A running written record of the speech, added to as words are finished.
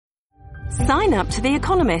Sign up to The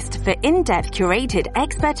Economist for in-depth curated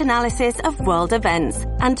expert analysis of world events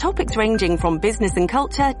and topics ranging from business and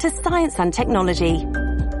culture to science and technology.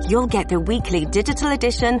 You'll get the weekly digital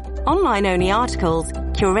edition, online-only articles,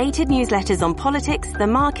 curated newsletters on politics, the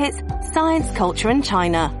markets, science, culture and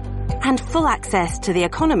China, and full access to The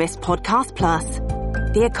Economist Podcast Plus.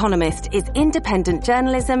 The Economist is independent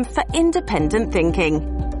journalism for independent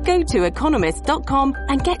thinking. Go to economist.com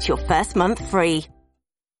and get your first month free.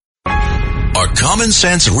 A common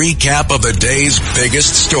sense recap of the day's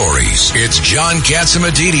biggest stories. It's John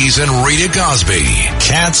Catsimatidis and Rita Cosby.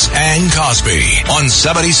 Katz and Cosby on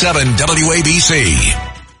 77 WABC.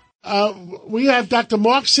 We have Dr.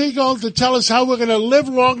 Marc Siegel to tell us how we're going to live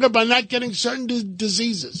longer by not getting certain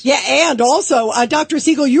diseases. Yeah, and also, Dr.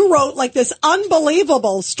 Siegel, you wrote like this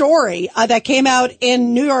unbelievable story that came out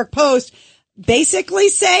in New York Post, basically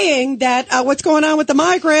saying that what's going on with the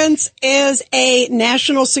migrants is a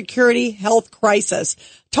national security health crisis.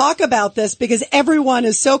 Talk about this, because everyone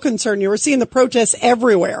is so concerned. You were seeing the protests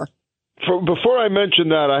everywhere. Before I mention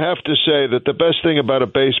that, I have to say that the best thing about a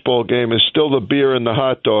baseball game is still the beer and the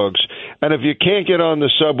hot dogs. And if you can't get on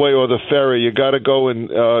the subway or the ferry, you got to go in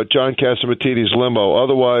John Catsimatidis' limo.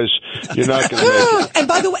 Otherwise, you're not going to make it. And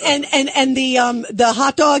by the way, and the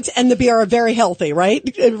hot dogs and the beer are very healthy, right?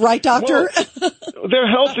 Right, doctor? Well, they're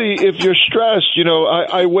healthy if you're stressed. You know,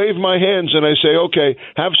 I wave my hands and I say, okay,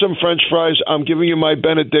 have some French fries. I'm giving you my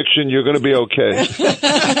benediction. You're going to be okay.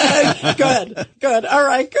 Good. All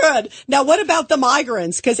right, good. Now, what about the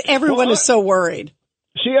migrants? Because everyone is so worried.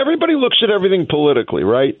 See, everybody looks at everything politically,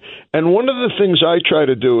 right? And one of the things I try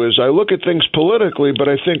to do is I look at things politically, but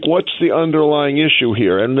I think, what's the underlying issue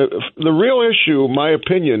here? And the real issue, my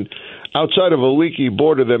opinion, outside of a leaky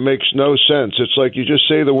border that makes no sense, it's like you just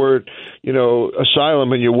say the word,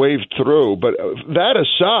 asylum and you wave through. But that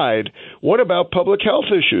aside, what about public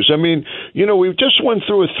health issues? I mean, we've just went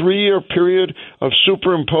through a 3-year period of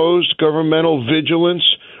superimposed governmental vigilance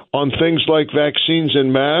on things like vaccines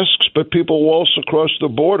and masks, but people waltz across the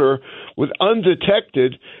border with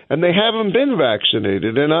undetected, and they haven't been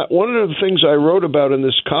vaccinated. And one of the things I wrote about in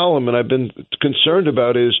this column, and I've been concerned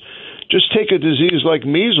about, is just take a disease like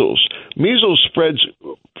measles. Measles spreads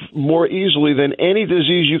more easily than any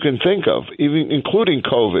disease you can think of, even including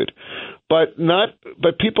COVID. But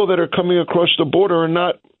people that are coming across the border are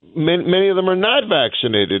not. Many of them are not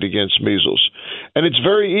vaccinated against measles, and it's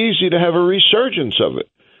very easy to have a resurgence of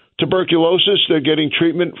it. Tuberculosis, they're getting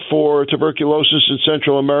treatment for tuberculosis in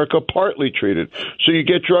Central America, partly treated. So you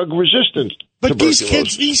get drug resistant. But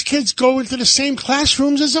these kids go into the same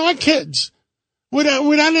classrooms as our kids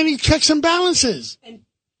without any checks and balances.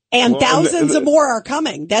 And thousands of more are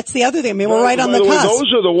coming. That's the other thing. I mean, we're right on the cusp.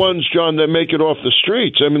 Those are the ones, John, that make it off the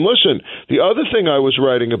streets. I mean, listen, the other thing I was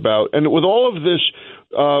writing about, and with all of this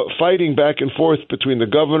fighting back and forth between the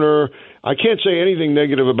governor, I can't say anything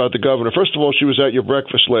negative about the governor. First of all, she was at your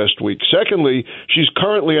breakfast last week. Secondly, she's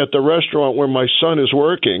currently at the restaurant where my son is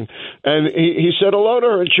working, and he said hello to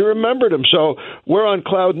her, and she remembered him. So we're on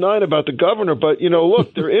cloud nine about the governor. But,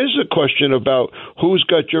 look, there is a question about who's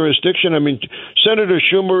got jurisdiction. I mean, Senator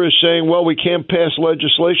Schumer is saying, well, we can't pass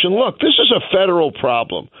legislation. Look, this is a federal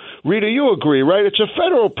problem. Rita, you agree, right? It's a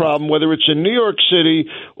federal problem, whether it's in New York City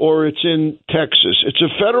or it's in Texas. It's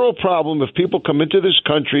a federal problem if people come into this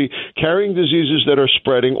country carrying diseases that are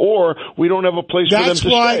spreading, or we don't have a place for them to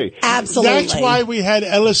stay. Absolutely. That's why we had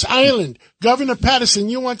Ellis Island. Governor Patterson,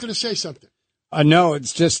 you wanted to say something. No,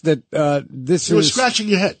 it's just that this You were scratching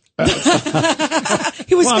your head.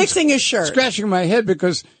 He was fixing his shirt. Scratching my head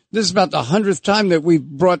because this is about the 100th time that we've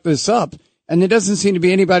brought this up, and there doesn't seem to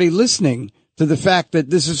be anybody listening to the fact that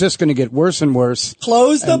this is just going to get worse and worse.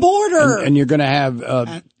 Close the border, and you're going to have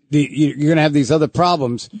you're going to have these other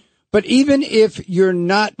problems. But even if you're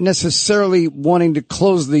not necessarily wanting to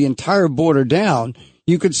close the entire border down,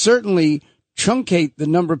 you could certainly truncate the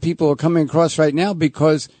number of people who are coming across right now,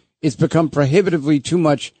 because it's become prohibitively too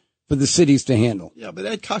much for the cities to handle. Yeah, but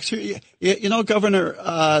Ed Cox here, Governor,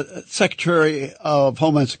 Secretary of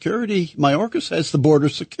Homeland Security, Mayorkas says the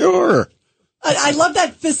border's secure. I love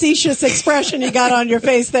that facetious expression you got on your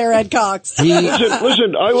face there, Ed Cox.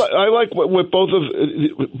 Listen, I like what both of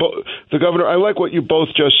the governor. I like what you both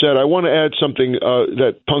just said. I want to add something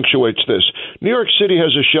that punctuates this. New York City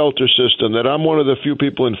has a shelter system that I'm one of the few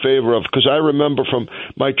people in favor of, because I remember from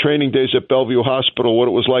my training days at Bellevue Hospital what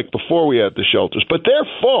it was like before we had the shelters. But they're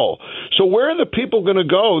full. So where are the people going to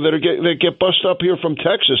go that get bussed up here from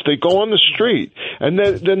Texas? They go on the street, and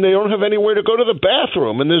then they don't have anywhere to go to the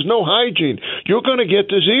bathroom, and there's no hygiene. you're going to get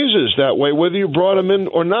diseases that way, whether you brought them in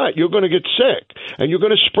or not. You're going to get sick, and you're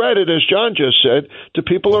going to spread it, as John just said, to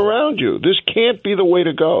people around you. This can't be the way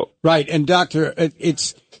to go. Right. And Doctor,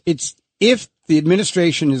 it's if the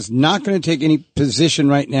administration is not going to take any position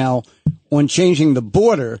right now on changing the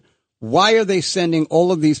border, why are they sending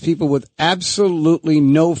all of these people with absolutely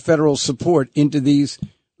no federal support into these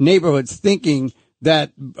neighborhoods, thinking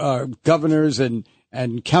that governors and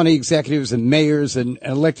county executives and mayors and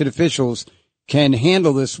elected officials can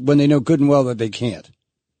handle this when they know good and well that they can't?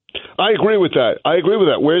 I agree with that.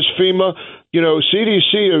 Where's FEMA?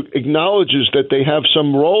 CDC acknowledges that they have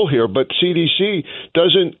some role here, but CDC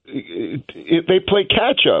doesn't. They play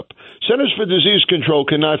catch up. Centers for Disease Control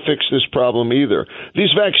cannot fix this problem either.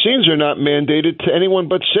 These vaccines are not mandated to anyone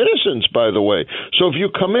but citizens, by the way. So if you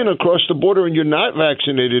come in across the border and you're not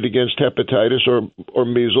vaccinated against hepatitis or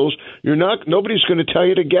measles, nobody's going to tell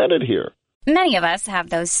you to get it here. Many of us have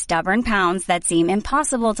those stubborn pounds that seem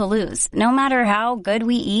impossible to lose, no matter how good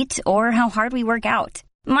we eat or how hard we work out.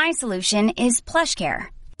 My solution is PlushCare.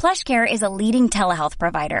 PlushCare is a leading telehealth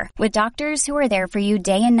provider with doctors who are there for you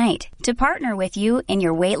day and night to partner with you in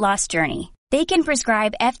your weight loss journey. They can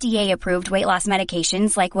prescribe FDA-approved weight loss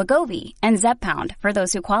medications like Wegovy and Zepbound for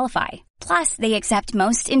those who qualify. Plus, they accept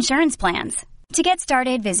most insurance plans. To get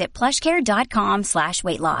started, visit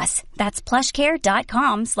plushcare.com/weightloss. That's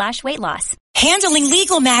plushcare.com/weightloss. Handling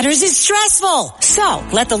legal matters is stressful. So,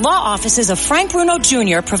 let the law offices of Frank Bruno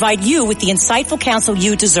Jr. provide you with the insightful counsel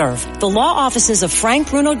you deserve. The law offices of Frank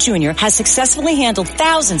Bruno Jr. has successfully handled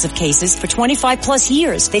thousands of cases for 25 plus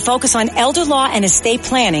years. They focus on elder law and estate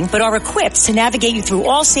planning, but are equipped to navigate you through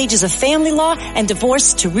all stages of family law and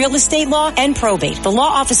divorce to real estate law and probate. The law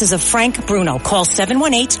offices of Frank Bruno. Call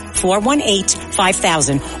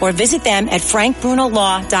 718-418-5000 or visit them at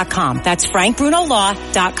frankbrunolaw.com. That's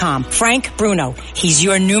frankbrunolaw.com. Frank Bruno. He's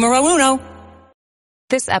your numero uno.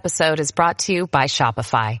 This episode is brought to you by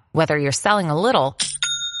Shopify. Whether you're selling a little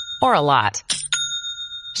or a lot,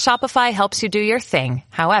 Shopify helps you do your thing,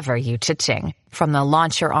 however you cha-ching. From the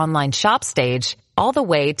launch your online shop stage, all the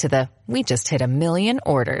way to the we just hit 1 million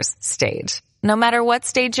orders stage. No matter what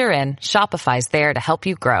stage you're in, Shopify's there to help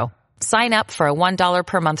you grow. Sign up for a $1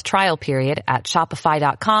 per month trial period at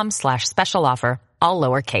shopify.com/special offer, all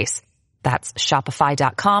lowercase. That's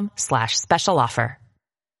shopify.com/special offer.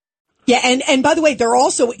 Yeah, and by the way, they're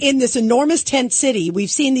also in this enormous tent city. We've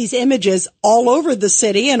seen these images all over the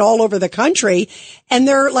city and all over the country, and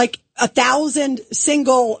they're like 1,000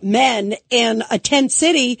 single men in a tent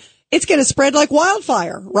city. It's going to spread like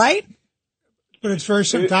wildfire, right? But it's very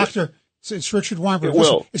simple, Doctor. It's Richard Weinberg.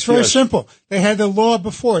 Listen, it's very simple. They had the law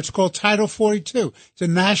before. It's called Title 42. It's a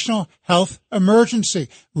national health emergency.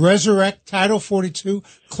 Resurrect Title 42,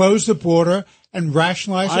 close the border, and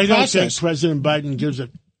rationalize the process. I don't think President Biden gives a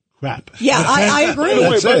crap. Yeah, I agree.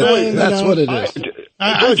 That's what it is.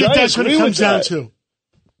 I think that's what it comes down to.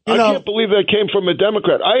 I can't believe that came from a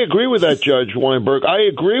Democrat. I agree with that, Judge Weinberg. I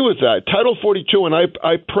agree with that. Title 42, and I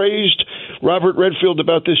praised Robert Redfield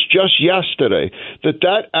about this just yesterday,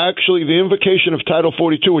 that actually, the invocation of Title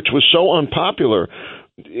 42, which was so unpopular,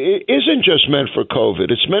 isn't just meant for COVID.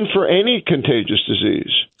 It's meant for any contagious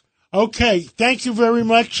disease. Okay, thank you very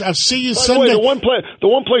much. I'll see you Sunday. By the way, the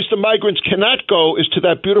one place the migrants cannot go is to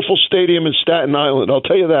that beautiful stadium in Staten Island. I'll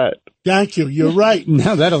tell you that. Thank you. You're right.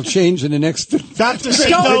 Now that'll change in the next. Dr.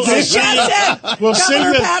 Siegel, we'll see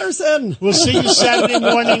you Saturday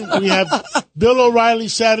morning. We have Bill O'Reilly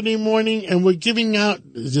Saturday morning, and we're giving out,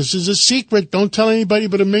 this is a secret, don't tell anybody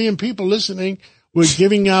but 1 million people listening, we're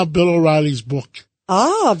giving out Bill O'Reilly's book.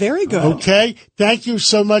 Ah, very good. Okay. Thank you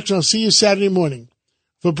so much. I'll see you Saturday morning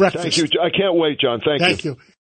for breakfast. Thank you. I can't wait, John. Thank you. Thank you.